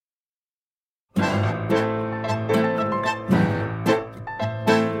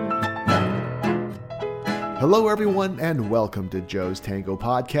Hello, everyone, and welcome to Joe's Tango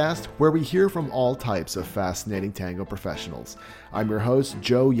Podcast, where we hear from all types of fascinating tango professionals. I'm your host,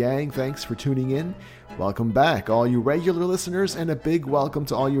 Joe Yang. Thanks for tuning in. Welcome back, all you regular listeners, and a big welcome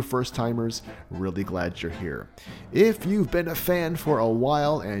to all you first-timers. Really glad you're here. If you've been a fan for a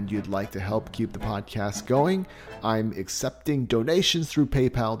while and you'd like to help keep the podcast going, I'm accepting donations through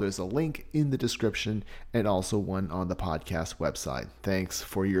PayPal. There's a link in the description and also one on the podcast website. Thanks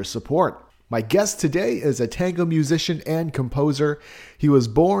for your support. My guest today is a tango musician and composer. He was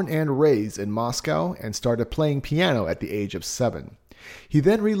born and raised in Moscow and started playing piano at the age of 7. He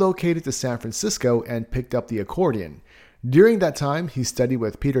then relocated to San Francisco and picked up the accordion. During that time, he studied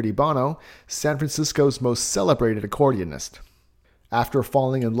with Peter DiBono, San Francisco's most celebrated accordionist. After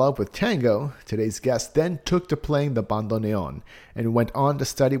falling in love with tango, today's guest then took to playing the bandoneon and went on to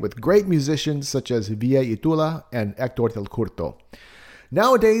study with great musicians such as Villa Itula and Héctor del Curto.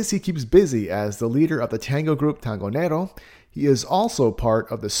 Nowadays, he keeps busy as the leader of the tango group Tangonero. He is also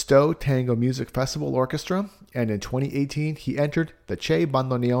part of the Stowe Tango Music Festival Orchestra, and in 2018, he entered the Che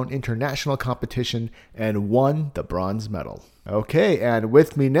Bandoneon International Competition and won the bronze medal. Okay, and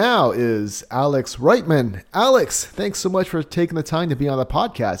with me now is Alex Reitman. Alex, thanks so much for taking the time to be on the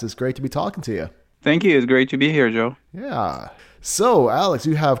podcast. It's great to be talking to you. Thank you. It's great to be here, Joe. Yeah. So, Alex,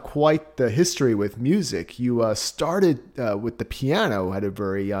 you have quite the history with music. You started with the piano at a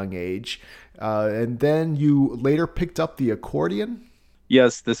very young age, and then you later picked up the accordion?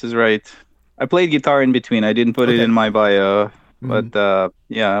 Yes, this is right. I played guitar in between. I didn't put it in my bio, but I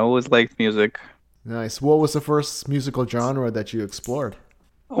always liked music. Nice. What was the first musical genre that you explored?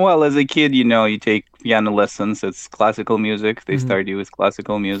 Well, as a kid, you take piano lessons. It's classical music. They start you with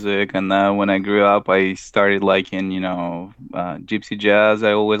classical music. And when I grew up, I started liking, gypsy jazz.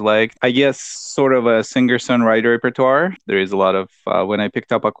 I always liked, I guess, sort of a singer-songwriter repertoire. There is a lot of, when I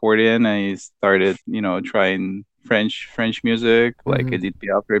picked up accordion, I started, trying French music, like Edith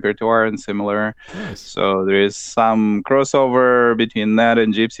Piaf repertoire and similar. Nice. So there is some crossover between that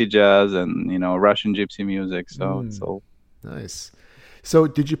and gypsy jazz and, Russian gypsy music. So Nice. So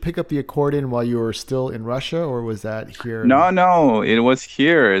did you pick up the accordion while you were still in Russia, or was that here? No, it was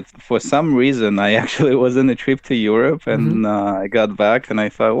here. For some reason, I actually was on a trip to Europe, and I got back, and I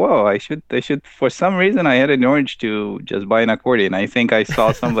thought, whoa, I should. For some reason, I had an urge to just buy an accordion. I think I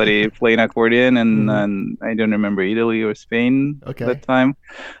saw somebody play an accordion, and I don't remember, Italy or Spain at that time.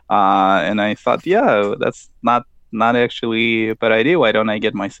 And I thought, yeah, that's not actually a bad idea. Why don't I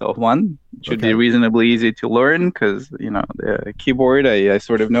get myself one? It should be reasonably easy to learn because, the keyboard, I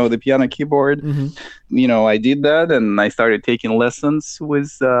sort of know the piano keyboard. I did that and I started taking lessons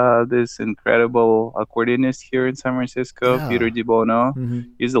with this incredible accordionist here in San Francisco, Peter DiBono.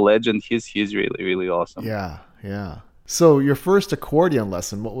 He's a legend. He's really, really awesome. Yeah. So your first accordion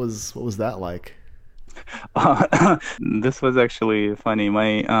lesson, what was that like? This was actually funny.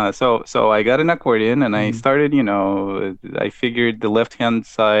 So I got an accordion and I started, I figured the left-hand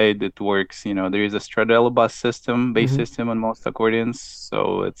side, it works, there is a Stradella bass system on most accordions.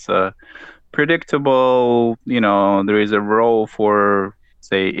 So it's predictable, there is a row for,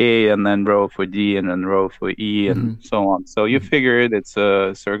 say, A and then row for D and then row for E and so on. So you figured it's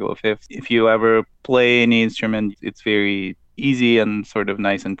a circle of fifths. If you ever play any instrument, it's very easy and sort of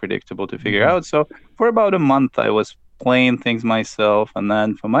nice and predictable to figure out. So for about a month, I was playing things myself, and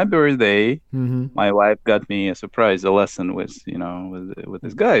then for my birthday, my wife got me a surprise, a lesson with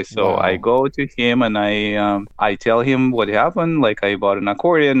this guy. So I go to him and I tell him what happened. Like I bought an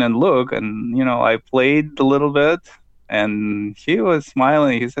accordion and look, and I played a little bit. And he was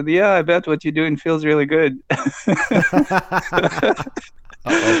smiling. He said, "Yeah, I bet what you're doing feels really good."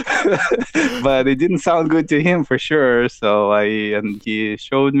 But it didn't sound good to him for sure. So he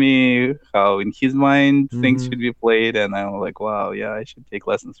showed me how in his mind things should be played, and I was like, wow, yeah, I should take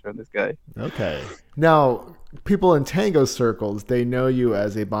lessons from this guy. Okay. Now, people in tango circles, they know you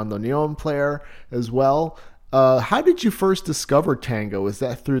as a bandoneon player as well. How did you first discover tango? Was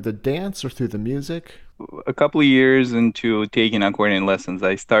that through the dance or through the music? A couple of years into taking accordion lessons,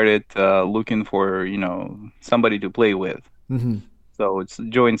 I started looking for, somebody to play with. So it's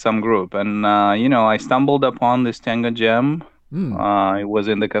joined some group. And, I stumbled upon this tango jam. It was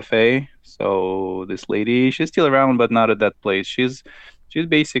in the cafe. So this lady, she's still around, but not at that place. She's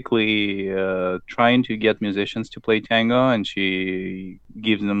basically trying to get musicians to play tango, and she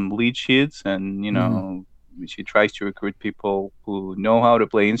gives them lead sheets and, she tries to recruit people who know how to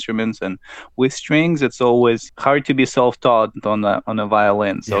play instruments, and with strings it's always hard to be self-taught on a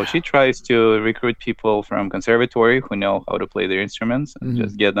violin. So she tries to recruit people from conservatory who know how to play their instruments and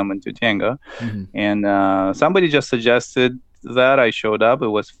just get them into tango. And somebody just suggested that, I showed up. It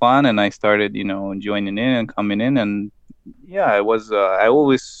was fun, and I started, joining in and coming in, and yeah, it was. I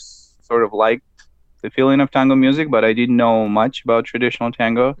always sort of liked the feeling of tango music, but I didn't know much about traditional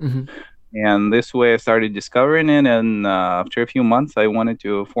tango. Hmm. And this way, I started discovering it, and after a few months, I wanted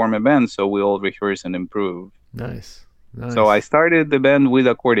to form a band, so we all rehearse and improve. Nice. So I Nice. started the band with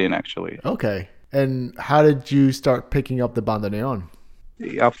accordion, actually. Okay. And how did you start picking up the bandoneon?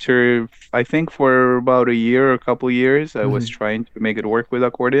 After, I think, for about a year or a couple of years, I was Hmm. trying to make it work with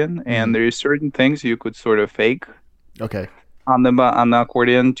accordion, Hmm. and there are certain things you could sort of fake Okay. on the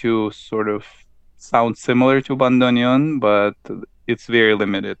accordion to sort of sound similar to bandoneon, but it's very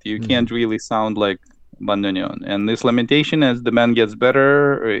limited. You Hmm. can't really sound like bandoneon, and this limitation, as the band gets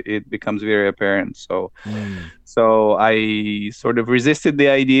better, it becomes very apparent. So, Mm. so I sort of resisted the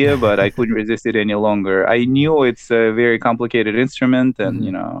idea, but I couldn't resist it any longer. I knew it's a very complicated instrument, and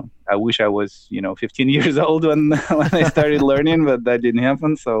Hmm. I wish I was 15 years old when when I started learning, but that didn't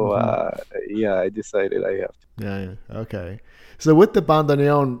happen. So, Hmm. yeah, I decided I have to. Yeah, yeah. Okay. So with the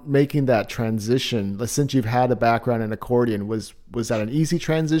bandoneon making that transition, since you've had a background in accordion, was that an easy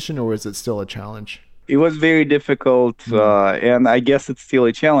transition or was it still a challenge? It was very difficult, Mm. and I guess it's still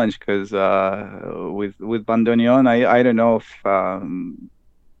a challenge because with bandoneon, I don't know if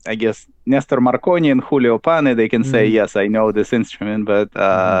I guess Nestor Marconi and Julio Pane, they can say, Hmm. yes, I know this instrument, but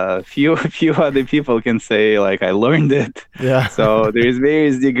Hmm. few other people can say, like, I learned it. Yeah. So there's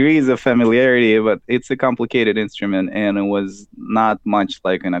various degrees of familiarity, but it's a complicated instrument, and it was not much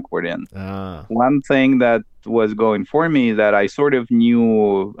like an accordion. Ah. One thing that was going for me that I sort of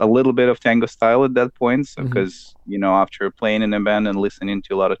knew a little bit of tango style at that point. So, Hmm. because, after playing in a band and listening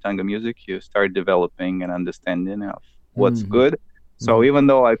to a lot of tango music, you start developing an understanding of what's Hmm. good. So Hmm. even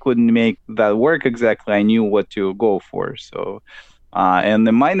though I couldn't make that work exactly, I knew what to go for. So, and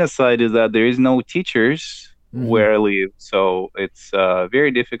the minus side is that there is no teachers Hmm. where I live. So it's very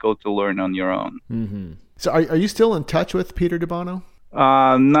difficult to learn on your own. Hmm. So are you still in touch with Peter DeBono?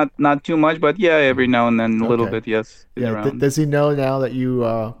 Not too much, but yeah, every now and then a little Okay. bit, yes, he's Yeah. around. Does he know now that you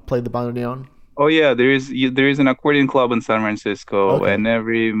play the bandoneon? Oh yeah, there is an accordion club in San Francisco, Okay. and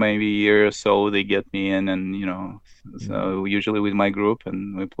every maybe year or so they get me in, and Mhm. so usually with my group, and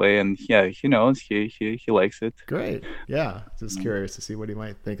we play, and yeah, he knows, he likes it. Great. Yeah. Just curious to see what he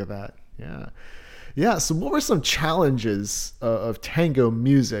might think of that. Yeah. Yeah. So, what were some challenges of tango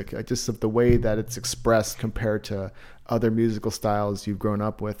music, just of the way that it's expressed compared to other musical styles you've grown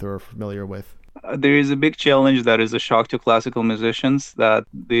up with or are familiar with? There is a big challenge that is a shock to classical musicians that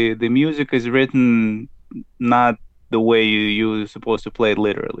the music is written not the way you're supposed to play it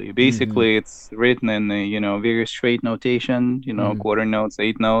literally. Hmm. Basically, it's written in a, very straight notation, Hmm. quarter notes,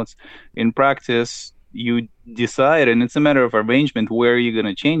 eight notes. In practice, you decide, and it's a matter of arrangement where you're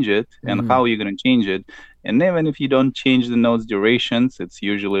going to change it and Hmm. how you're going to change it. And even if you don't change the notes durations, it's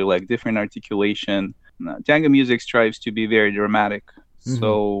usually like different articulation. Tango music strives to be very dramatic. Hmm. So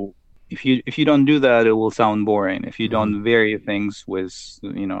if you don't do that, it will sound boring. If you Hmm. don't vary things with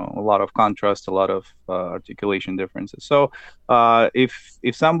a lot of contrast, a lot of articulation differences. So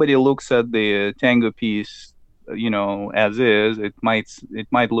if somebody looks at the tango piece, as is, it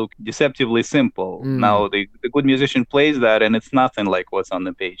might look deceptively simple. Mm. Now the good musician plays that, and it's nothing like what's on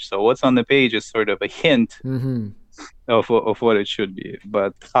the page. So what's on the page is sort of a hint Hmm. of what it should be,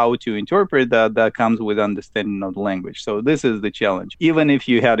 but how to interpret that comes with understanding of the language. So this is the challenge. Even if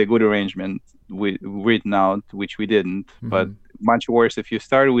you had a good arrangement written out, which we didn't, but Hmm. much worse if you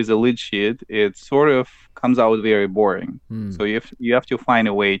start with a lead sheet, it sort of comes out very boring. Mm. So you have to find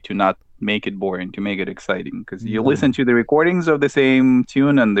a way to not make it boring, to make it exciting, because you listen Hmm. to the recordings of the same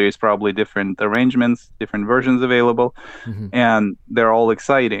tune, and there's probably different arrangements, different versions available, Hmm. and they're all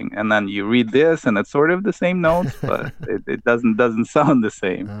exciting. And then you read this, and it's sort of the same notes, but it doesn't sound the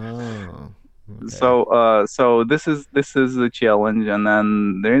same. Oh. Okay. So this is the challenge, and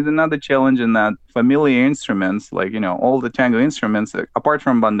then there is another challenge in that familiar instruments, like all the tango instruments, apart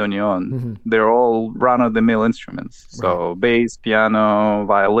from bandoneon, Hmm. they're all run-of-the-mill instruments. Right. So bass, piano,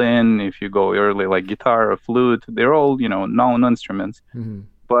 violin. If you go early, like guitar or flute, they're all known instruments, Hmm.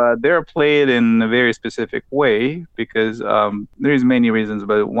 but they're played in a very specific way because there's many reasons,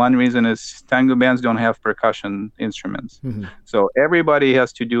 but one reason is tango bands don't have percussion instruments. Hmm. So everybody has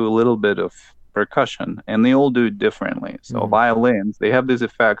to do a little bit of percussion, and they all do it differently. So Hmm. violins, they have these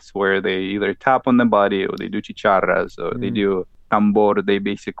effects where they either tap on the body, or they do chicharras, or they Hmm. do tambor. They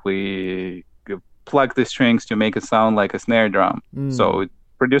basically pluck the strings to make it sound like a snare drum. So Mm. it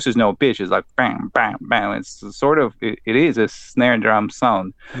produces no pitch. It's like bang, bang, bang. It's sort of, it is a snare drum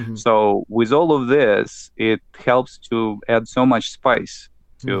sound. Hmm. So with all of this, it helps to add so much spice.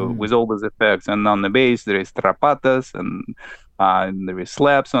 to with all those effects. And on the bass, there is trapatas and there is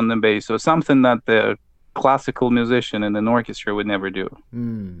slaps on the bass. So something that the classical musician in an orchestra would never do.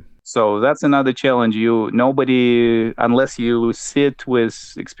 So that's another challenge. Nobody, unless you sit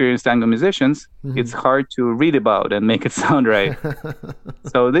with experienced tango musicians, it's hard to read about and make it sound right.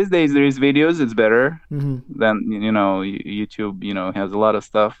 So these days there is videos. It's better than YouTube. Has a lot of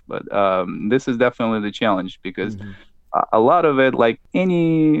stuff, but this is definitely the challenge because a lot of it, like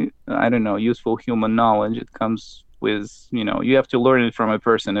any useful human knowledge, it comes with you have to learn it from a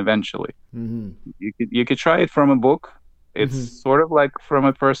person eventually. You could try it from a book. It's sort of like from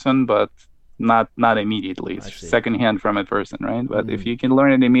a person, but not immediately. It's secondhand from a person, right? But if you can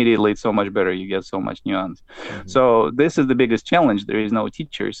learn it immediately, it's so much better. You get so much nuance. So this is the biggest challenge. There is no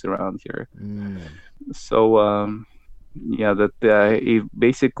teachers around here. So if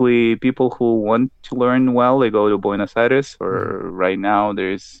basically people who want to learn well, they go to Buenos Aires, or right now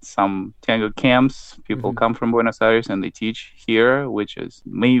there's some tango camps. People come from Buenos Aires and they teach here, which is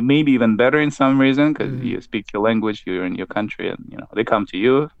maybe even better in some reason because you speak your language, you're in your country, and they come to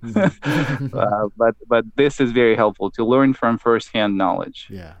you. But this is very helpful to learn from firsthand knowledge.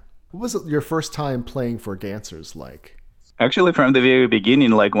 Yeah. What was your first time playing for dancers like? Actually, from the very beginning,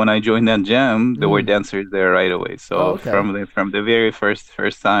 like when I joined that jam, there were dancers there right away. So from the very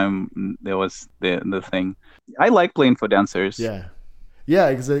first time, there was the thing. I like playing for dancers. Yeah,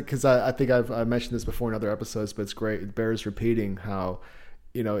 because I think I've mentioned this before in other episodes, but it's great. It bears repeating how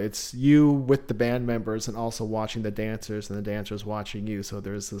it's you with the band members and also watching the dancers and the dancers watching you. So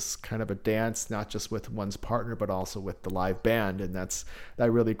there's this kind of a dance, not just with one's partner, but also with the live band, and that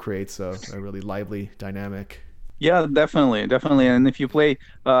really creates a really lively dynamic. Yeah, definitely. And if you play,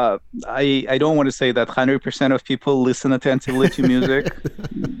 I don't want to say that 100% of people listen attentively to music.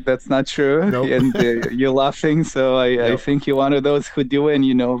 That's not true. Nope. And you're laughing, so I think you're one of those who do, and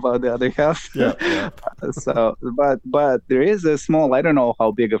you know about the other half. Yeah. So, but there is a small, I don't know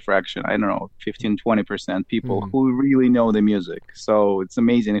how big a fraction, 15-20% people who really know the music. So it's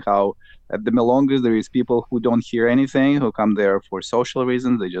amazing how at the Milongas there is people who don't hear anything, who come there for social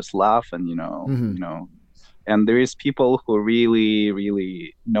reasons. They just laugh and And there is people who really,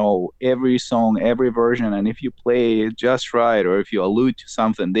 really know every song, every version, and if you play it just right, or if you allude to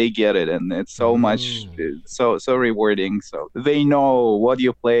something, they get it, and it's so much, so rewarding. So they know what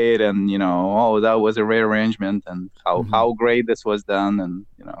you played, and that was a rearrangement, and how great this was done, and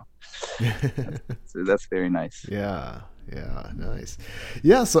so that's very nice. Yeah, nice.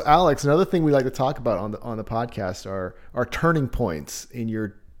 Yeah, so Alex, another thing we like to talk about on the podcast are turning points in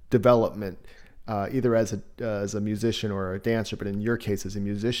your development. Either as a musician or a dancer, but in your case as a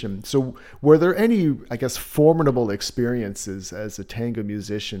musician. So were there any, I guess, formidable experiences as a tango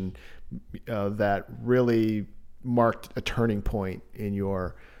musician that really marked a turning point in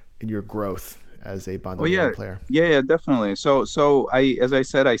your growth as a bandoneon player? Yeah, definitely. So as I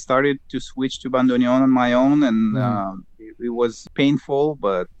said, I started to switch to bandoneon on my own, and it was painful,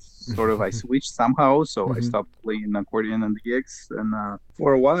 but sort of I switched somehow, so I stopped playing accordion in the gigs, and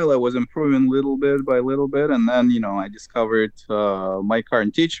for a while I was improving little bit by little bit, and then I discovered my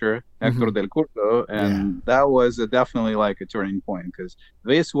current teacher, Hector Del Curto, and that was definitely like a turning point, because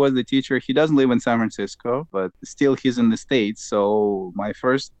this was the teacher. He doesn't live in San Francisco, but still he's in the States. So my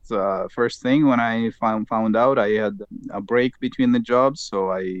first thing when I found out I had a break between the jobs,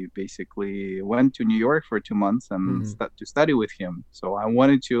 so I basically went to New York for 2 months and to study with him. So I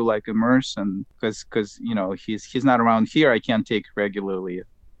wanted to immerse, and because he's not around here, I can't take regularly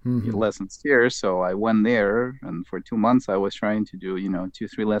lessons here. So I went there, and for 2 months I was trying to do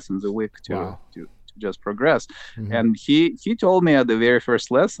 2-3 lessons a week to just progress. And he told me at the very first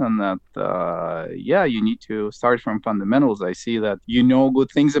lesson that you need to start from fundamentals. I see that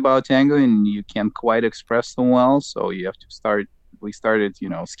good things about tango and you can't quite express them well, so you have to start. We started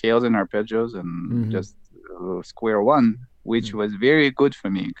scales and arpeggios and just square one, which was very good for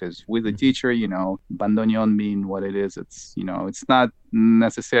me, because with the teacher, bandoneon being what it is, it's it's not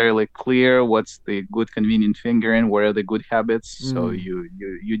necessarily clear what's the good convenient fingering, what are the good habits. So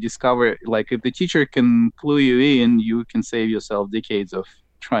you discover, like, if the teacher can clue you in, you can save yourself decades of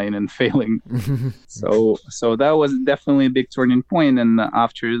trying and failing. So that was definitely a big turning point. And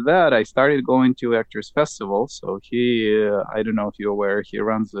after that, I started going to Actors Festival. So he, I don't know if you're aware, he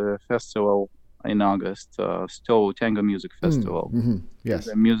runs a festival in August, Stowe Tango Music Festival. Yes,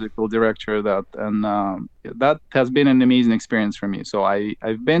 the musical director of that, and that has been an amazing experience for me. So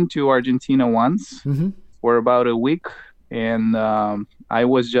I've been to Argentina once for about a week, and I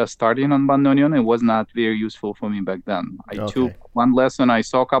was just starting on bandoneon. It was not very useful for me back then. I took one lesson, I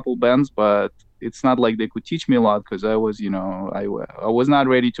saw a couple bands, but it's not like they could teach me a lot because I was, I was not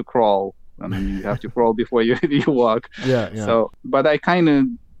ready to crawl. I mean, you have to crawl before you you walk. Yeah, yeah. So, but I kind of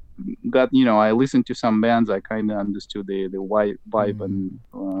got, I listened to some bands. I kind of understood the vibe and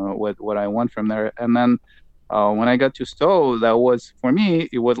what I want from there. And then when I got to Stowe, that was, for me,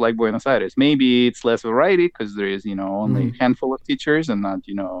 it was like Buenos Aires. Maybe it's less variety because there is, only a handful of teachers and not,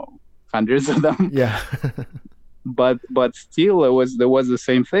 hundreds of them. Yeah. But still, there was the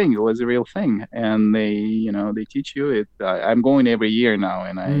same thing. It was a real thing, and they teach you it. I'm going every year now,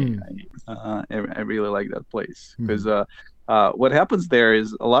 and I really like that place because what happens there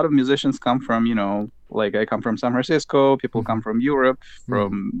is a lot of musicians come from, like I come from San Francisco. People come from Europe,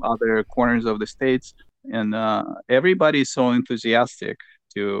 from other corners of the States, and everybody is so enthusiastic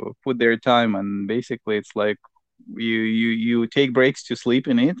to put their time. And basically, it's like you take breaks to sleep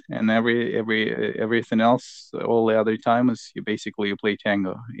in it, and everything else, all the other time is you play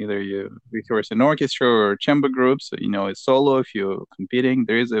tango. Either you rehearse an orchestra or chamber groups, it's solo. If you're competing,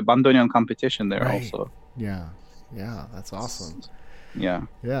 there is a bandoneon competition there also. Yeah, that's awesome. Yeah.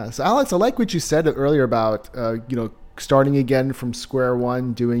 So Alex, I like what you said earlier about starting again from square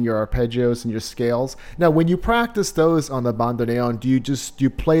one, doing your arpeggios and your scales. Now, when you practice those on the bandoneon, do you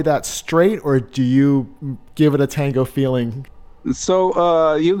play that straight, or do you give it a tango feeling?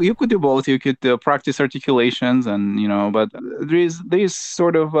 So you could do both. You could practice articulations, and but there's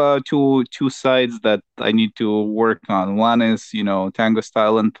sort of two sides that I need to work on. One is tango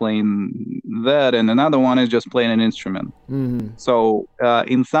style and playing that, and another one is just playing an instrument. So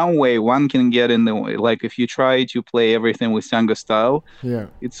in some way, one can get in the way. Like if you try to play everything with tango style,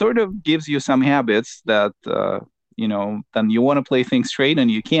 it sort of gives you some habits that then you want to play things straight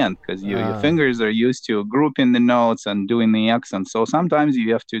and you can't because your fingers are used to grouping the notes and doing the accents. So sometimes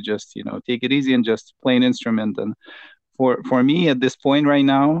you have to just, take it easy and just play an instrument. And for me at this point right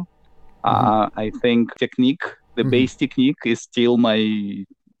now, I think technique, the bass technique is still my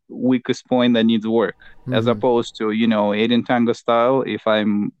weakest point that needs work, as opposed to, Aiden tango style. If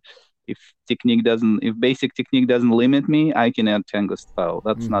basic technique doesn't limit me, I can add tango style.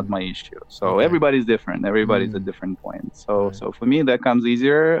 That's not my issue. So everybody's different. Everybody's at different points. So for me, that comes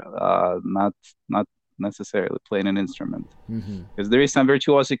easier, not necessarily playing an instrument. Because there is some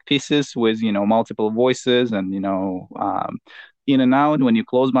virtuosic pieces with, multiple voices and, in and out. When you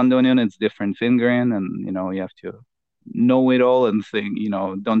close bandoneon, it's different fingering, and, you have to know it all and think,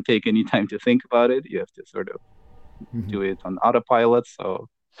 don't take any time to think about it. You have to sort of do it on autopilot. So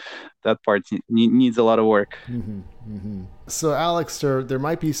that part needs a lot of work. So Alex, there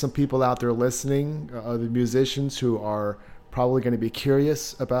might be some people out there listening, the musicians who are probably going to be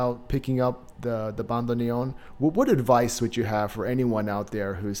curious about picking up the bandoneon. What advice would you have for anyone out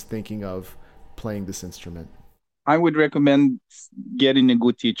there who's thinking of playing this instrument? I would recommend getting a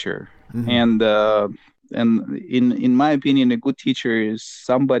good teacher. And in my opinion, a good teacher is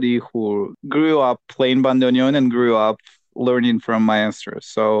somebody who grew up playing bandoneon and grew up learning from maestros.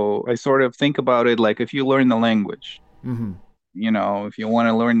 So I sort of think about it like if you learn the language, if you want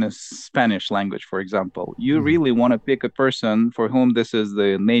to learn the Spanish language, for example, you really want to pick a person for whom this is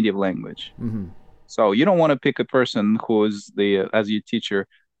the native language. So you don't want to pick a person who's as your teacher,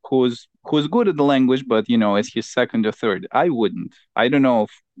 who's good at the language, but as his second or third. I wouldn't. I don't know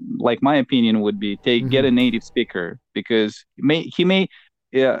if, like, my opinion would be get a native speaker, because he may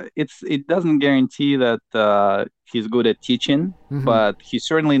it doesn't guarantee that he's good at teaching, but he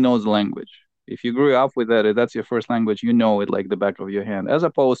certainly knows the language. If you grew up with that, that's your first language, you know it like the back of your hand. As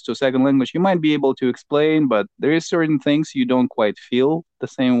opposed to second language, you might be able to explain, but there is certain things you don't quite feel the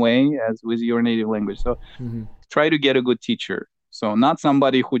same way as with your native language. So try to get a good teacher. So not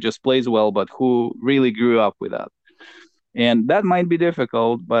somebody who just plays well, but who really grew up with that. And that might be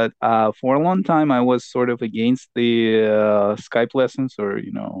difficult, but for a long time, I was sort of against the Skype lessons or,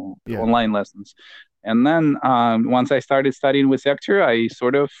 online lessons. And then once I started studying with Hector, I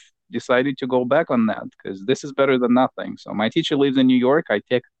sort of decided to go back on that because this is better than nothing. So my teacher lives in New York. I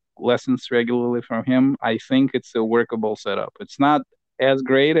take lessons regularly from him. I think it's a workable setup. It's not as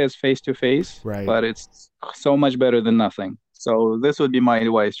great as face-to-face, but it's so much better than nothing. So this would be my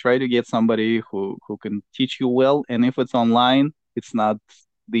advice. Try to get somebody who can teach you well. And if it's online, it's not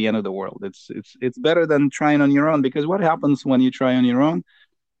the end of the world. It's better than trying on your own, because what happens when you try on your own,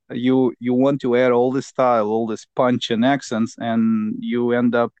 you want to add all this style, all this punch and accents, and you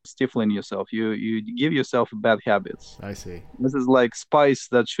end up stifling yourself. You give yourself bad habits. I see. This is like spice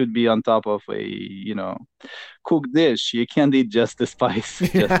that should be on top of a, cooked dish. You can't eat just the spice,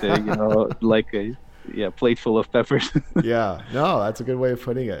 just like a plate full of peppers. Yeah, no, that's a good way of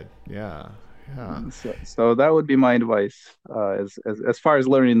putting it. Yeah. Yeah. So that would be my advice as far as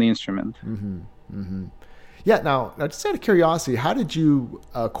learning the instrument. Mm-hmm. Mm-hmm. Yeah. Now, just out of curiosity, how did you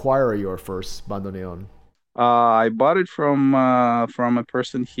acquire your first bandoneon? I bought it from a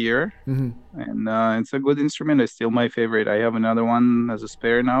person here, Mm-hmm. and it's a good instrument. It's still my favorite. I have another one as a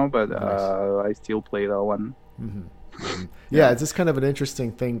spare now, but Nice. I still play that one. Mm-hmm. Mm-hmm. Yeah, Yeah. it's just kind of an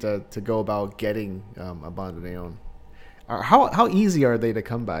interesting thing to go about getting a bandoneon. How easy are they to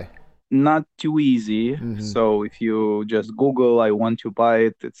come by? Not too easy. Mm-hmm. So if you just Google "I want to buy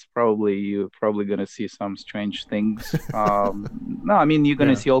it," it's probably you're probably gonna see some strange things. No, I mean you're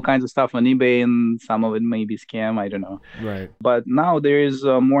gonna Yeah. see all kinds of stuff on eBay, and some of it may be scam. I don't know. Right. But now there is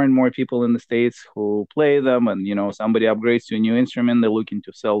more and more people in the States who play them, and somebody upgrades to a new instrument, they're looking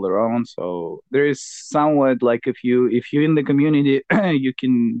to sell their own. So there is somewhat like if you're in the community, you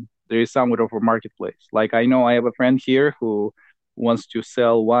can there is somewhat of a marketplace. Like I know I have a friend here who wants to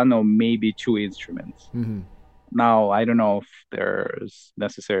sell one or maybe two instruments. Mm-hmm. Now I don't know if they're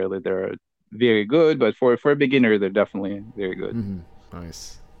very good, but for a beginner they're definitely very good. Mm-hmm.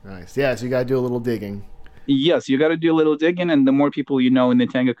 Nice. Nice. Yeah, so you gotta do a little digging. Yes, you got to do a little digging, and the more people you know in the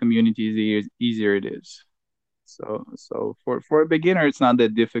Tango community, the easier it is. So for a beginner, it's not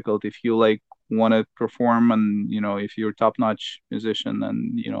that difficult. If you like want to perform, and if you're a top-notch musician,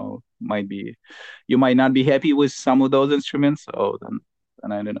 then you might not be happy with some of those instruments. So then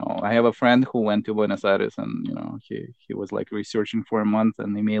I don't know. I have a friend who went to Buenos Aires, and he was like researching for a month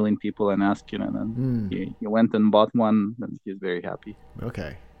and emailing people and asking, and then Mm. he went and bought one, and he's very happy.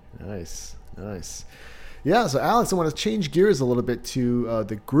 Okay. Nice. Nice. Yeah, so Alex, I want to change gears a little bit to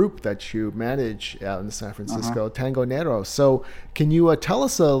the group that you manage out in San Uh-huh. Francisco, Tango Nero. So, can you tell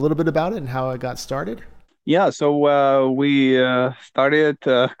us a little bit about it and how it got started? Yeah, so we started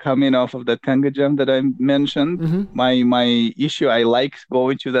coming off of the Tenga Jam that I mentioned. Mm-hmm. My issue, I like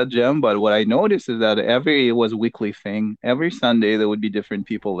going to that jam, but what I noticed is that it was a weekly thing. Every Sunday there would be different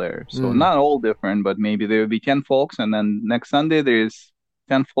people there. So Mm. not all different, but maybe there would be 10 folks, and then next Sunday there's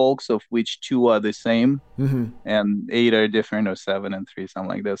 10 folks, of which two are the same, Mm-hmm. and eight are different, or seven and three, something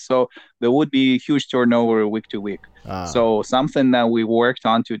like this. So there would be huge turnover week to week. Ah. So something that we worked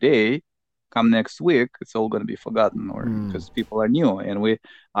on today, come next week, it's all going to be forgotten, or Mm. because people are new. And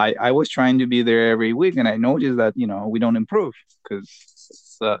I was trying to be there every week, and I noticed that we don't improve because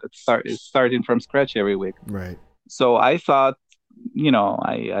it's starting from scratch every week. Right. So I thought,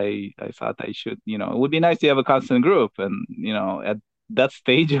 I thought I should, it would be nice to have a constant group. And at that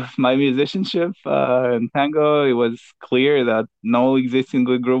stage of my musicianship in tango, it was clear that no existing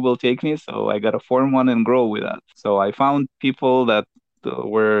good group will take me. So I got to form one and grow with that. So I found people that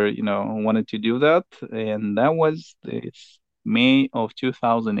wanted to do that, and that was this May of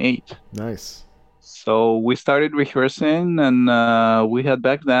 2008. Nice. So we started rehearsing, and we had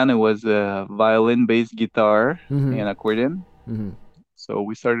back then it was a violin, bass, guitar, Mm-hmm. and accordion. Mm-hmm. So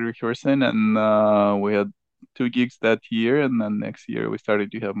we started rehearsing, and we had two gigs that year, and then next year we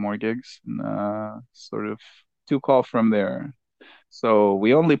started to have more gigs, and sort of took off from there. So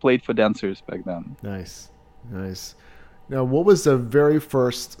we only played for dancers back then. Nice. Nice. Now, what was the very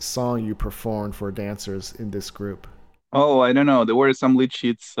first song you performed for dancers in this group? Oh, I don't know. There were some lead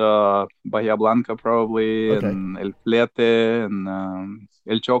sheets, Bahia Blanca probably, Okay. and El Flete, and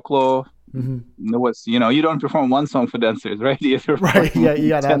El Choclo. Mm-hmm. There was, you don't perform one song for dancers, right? You Right. perform Yeah, you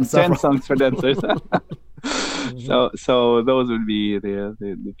gotta have 10 several. songs for dancers. Hmm. So those would be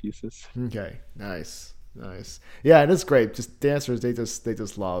the pieces. Okay. Nice. Nice. Yeah, and it's great. Just dancers, they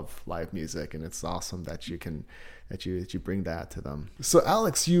just love live music, and it's awesome that you bring that to them. So,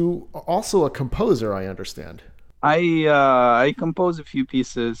 Alex, you are also a composer, I understand. I composed a few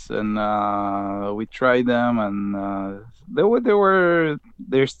pieces, and we tried them, and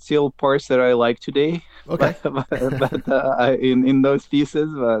there's still parts that I like today, Okay. but in those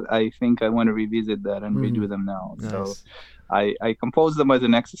pieces, but I think I want to revisit that and Hmm. redo them now. So Nice. I composed them as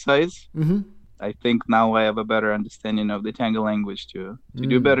an exercise. Mm-hmm. I think now I have a better understanding of the Tango language to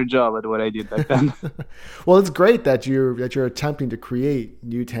do a Mm. better job at what I did back then. Well, it's great that you're attempting to create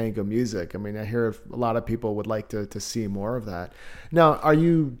new tango music. I mean, I hear a lot of people would like to see more of that. Now, are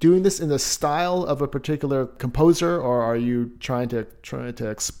you doing this in the style of a particular composer, or are you trying to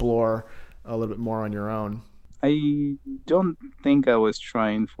explore a little bit more on your own? I don't think I was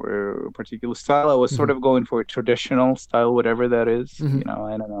trying for a particular style. I was sort Hmm. of going for a traditional style, whatever that is. Hmm.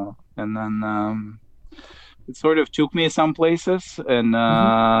 I don't know. And then it sort of took me some places, and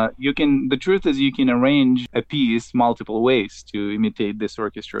you can. The truth is, you can arrange a piece multiple ways to imitate this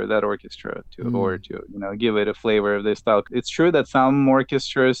orchestra or that orchestra, or to give it a flavor of this style. It's true that some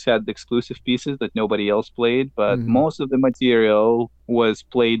orchestras had exclusive pieces that nobody else played, but most of the material was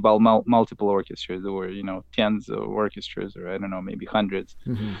played by multiple orchestras. There were tens of orchestras, or I don't know, maybe hundreds,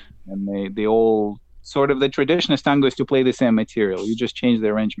 and they all sort of, the tradition of tango is to play the same material. You just change the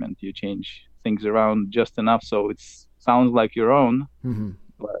arrangement. You change things around just enough so it sounds like your own,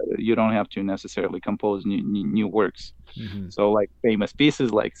 but you don't have to necessarily compose new works. So like famous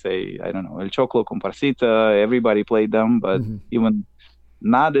pieces like, say, I don't know, El Choclo, Comparsita, everybody played them, but even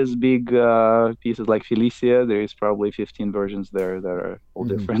not as big pieces like Felicia, there is probably 15 versions there that are all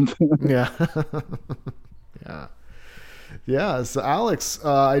different. Yeah. Yeah. Yeah, so Alex,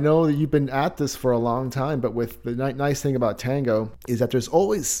 I know that you've been at this for a long time, but with the nice thing about tango is that there's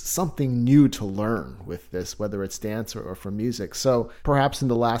always something new to learn with this, whether it's dance or from music. So perhaps in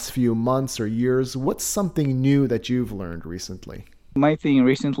the last few months or years, what's something new that you've learned recently? My thing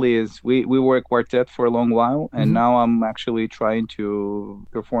recently is we were a quartet for a long while, and now I'm actually trying to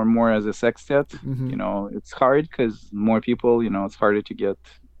perform more as a sextet. It's hard because more people, it's harder to get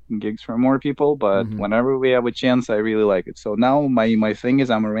gigs for more people, but whenever we have a chance, I really like it. So now my thing is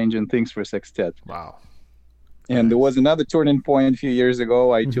I'm arranging things for sextet. Wow. And there was another turning point a few years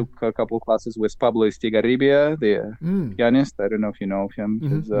ago. I took a couple classes with Pablo Estigarribia, the pianist. I don't know if you know of him.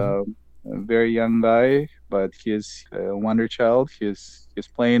 He's a very young guy, but he's a wonder child. He's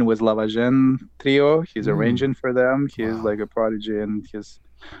playing with Lavagem trio. He's arranging for them. He's like a prodigy, and his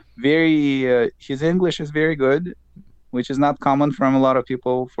English is very good, which is not common for a lot of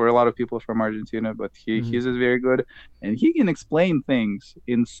people from Argentina, but his is very good, and he can explain things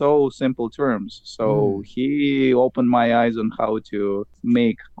in so simple terms. So he opened my eyes on how to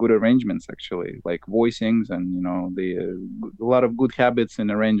make good arrangements, actually, like voicings and a lot of good habits in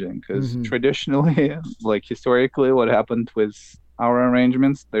arranging. Because traditionally, like historically, what happened with our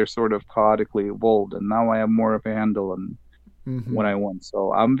arrangements, they're sort of chaotically evolved, and now I have more of a handle on what I want.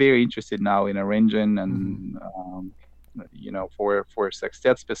 So I'm very interested now in arranging and. For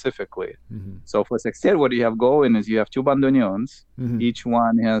sextet specifically. So for sextet, what you have going is you have two bandoneons. Each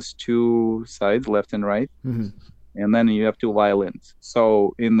one has two sides, left and right. And then you have two violins.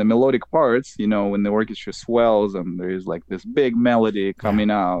 So in the melodic parts, when the orchestra swells and there is like this big melody coming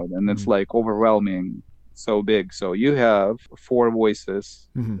out, and it's like overwhelming, so big. So you have four voices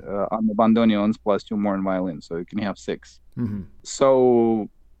on the bandoneons plus two more in violin. So you can have six. So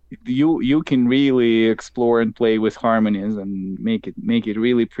you can really explore and play with harmonies and make it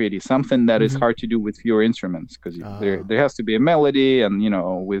really pretty. Something that is hard to do with fewer instruments, because there has to be a melody, and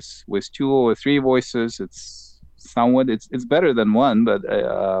with two or three voices, it's better than one, but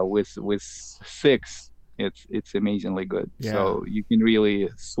with six, it's amazingly good. Yeah. So you can really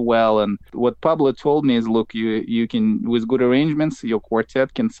swell. And what Pablo told me is, look, you can, with good arrangements, your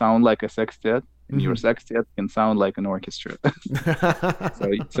quartet can sound like a sextet. And your sextet can sound like an orchestra.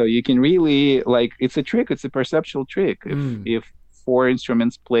 so you can really, like, it's a trick. It's a perceptual trick. If four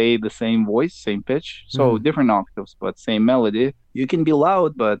instruments play the same voice, same pitch, so different octaves, but same melody, you can be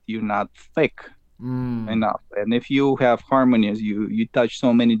loud, but you're not thick enough. And if you have harmonies, you touch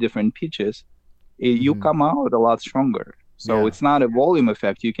so many different pitches, you come out a lot stronger. So it's not a volume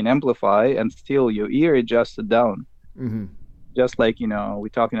effect. You can amplify and still your ear adjusted down. Just like, we're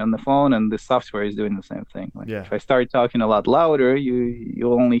talking on the phone, and the software is doing the same thing. Like if I start talking a lot louder,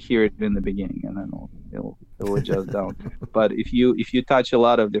 you'll only hear it in the beginning, and then it'll adjust down. But if you touch a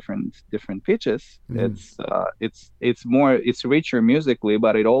lot of different pitches, it's richer musically,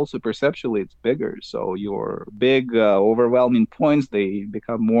 but it also perceptually it's bigger. So your big overwhelming points, they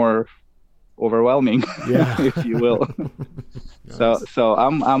become more overwhelming, if you will. Nice. So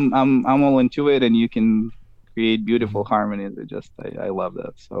I'm all into it, and you can create beautiful harmonies. I love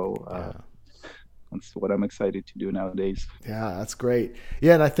that. So that's what I'm excited to do nowadays. Yeah, that's great.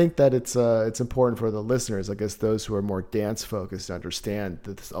 Yeah, and I think that it's important for the listeners, I guess those who are more dance focused, to understand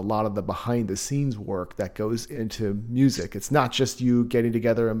that a lot of the behind the scenes work that goes into music. It's not just you getting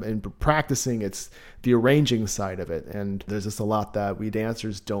together and practicing, it's the arranging side of it. And there's just a lot that we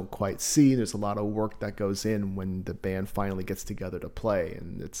dancers don't quite see. There's a lot of work that goes in when the band finally gets together to play.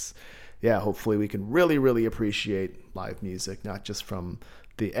 And hopefully we can really, really appreciate live music, not just from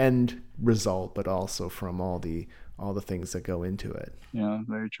the end result, but also from all the things that go into it. Yeah,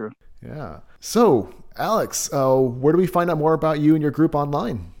 very true. Yeah. So, Alex, where do we find out more about you and your group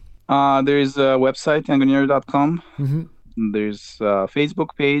online? There's a website, tangonero.com. There's a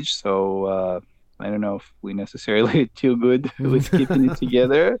Facebook page. So I don't know if we necessarily too good with keeping it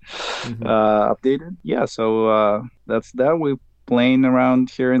together, updated. Yeah, so that's that. We playing around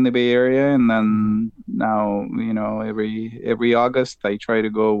here in the Bay Area, and then now, every August I try to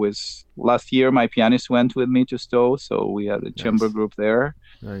go with. Last year, my pianist went with me to Stowe, so we had a chamber group there.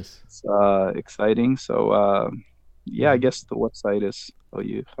 Nice. It's exciting. So yeah, I guess the website is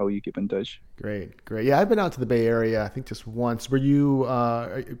how you keep in touch. Great. Yeah, I've been out to the Bay Area, I think just once. Were you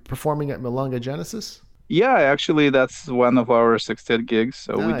performing at Milonga Genesis? Yeah, actually, that's one of our sextet gigs.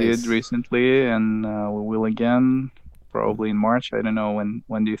 So Nice. we did recently, and we will again probably in March. I don't know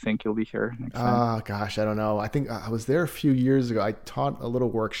when do you think you'll be here next time? Gosh, I don't know. I think I was there a few years ago. I taught a little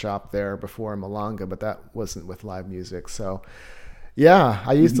workshop there before in Milonga, but that wasn't with live music. So yeah,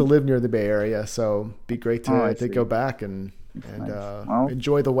 I used to live near the Bay Area, so it'd be great to go back and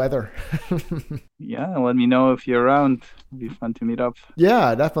enjoy the weather. Yeah, let me know if you're around. It'd be fun to meet up.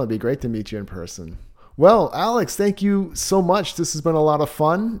 Yeah, definitely be great to meet you in person. Well, Alex, thank you so much. This has been a lot of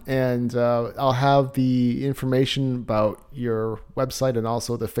fun, and I'll have the information about your website and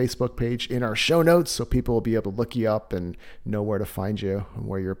also the Facebook page in our show notes, so people will be able to look you up and know where to find you and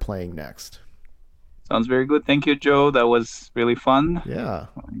where you're playing next. Sounds very good. Thank you, Joe. That was really fun. Yeah.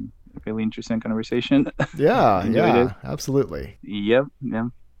 Really interesting conversation. Yeah, absolutely. Yep.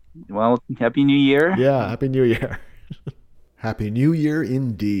 Well, Happy New Year. Yeah, Happy New Year. Happy New Year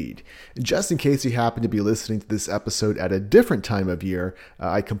indeed. Just in case you happen to be listening to this episode at a different time of year,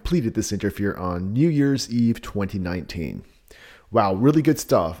 I completed this interview on New Year's Eve 2019. Wow, really good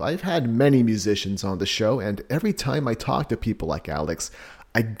stuff. I've had many musicians on the show, and every time I talk to people like Alex,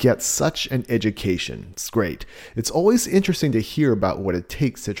 I get such an education. It's great. It's always interesting to hear about what it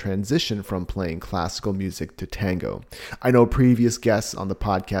takes to transition from playing classical music to tango. I know previous guests on the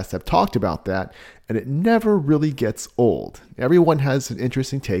podcast have talked about that, and it never really gets old. Everyone has an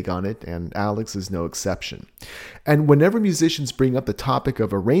interesting take on it, and Alex is no exception. And whenever musicians bring up the topic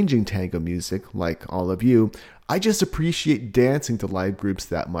of arranging tango music, like all of you, I just appreciate dancing to live groups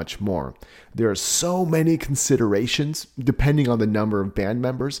that much more. There are so many considerations depending on the number of band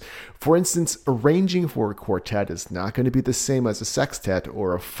members. For instance, arranging for a quartet is not going to be the same as a sextet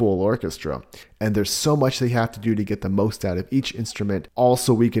or a full orchestra. And there's so much they have to do to get the most out of each instrument,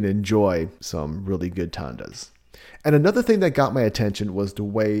 also we can enjoy some really good tandas. And another thing that got my attention was the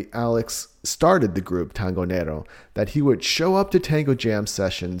way Alex started the group Tangonero, that he would show up to tango jam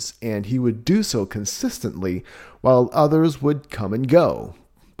sessions and he would do so consistently while others would come and go.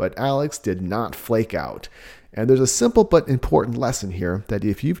 But Alex did not flake out. And there's a simple but important lesson here that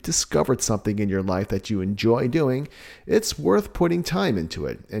if you've discovered something in your life that you enjoy doing, it's worth putting time into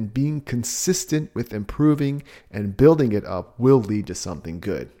it, and being consistent with improving and building it up will lead to something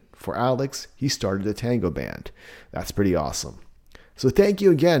good. For Alex, he started a tango band. That's pretty awesome. So thank you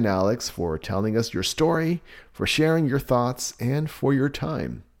again, Alex, for telling us your story, for sharing your thoughts, and for your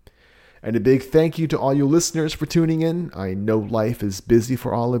time. And a big thank you to all you listeners for tuning in. I know life is busy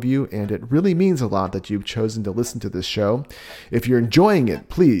for all of you, and it really means a lot that you've chosen to listen to this show. If you're enjoying it,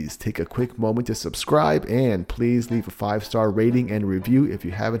 please take a quick moment to subscribe, and please leave a 5-star rating and review if you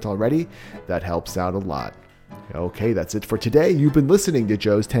haven't already. That helps out a lot. Okay, that's it for today. You've been listening to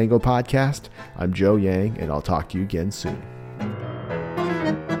Joe's Tango Podcast. I'm Joe Yang, and I'll talk to you again soon.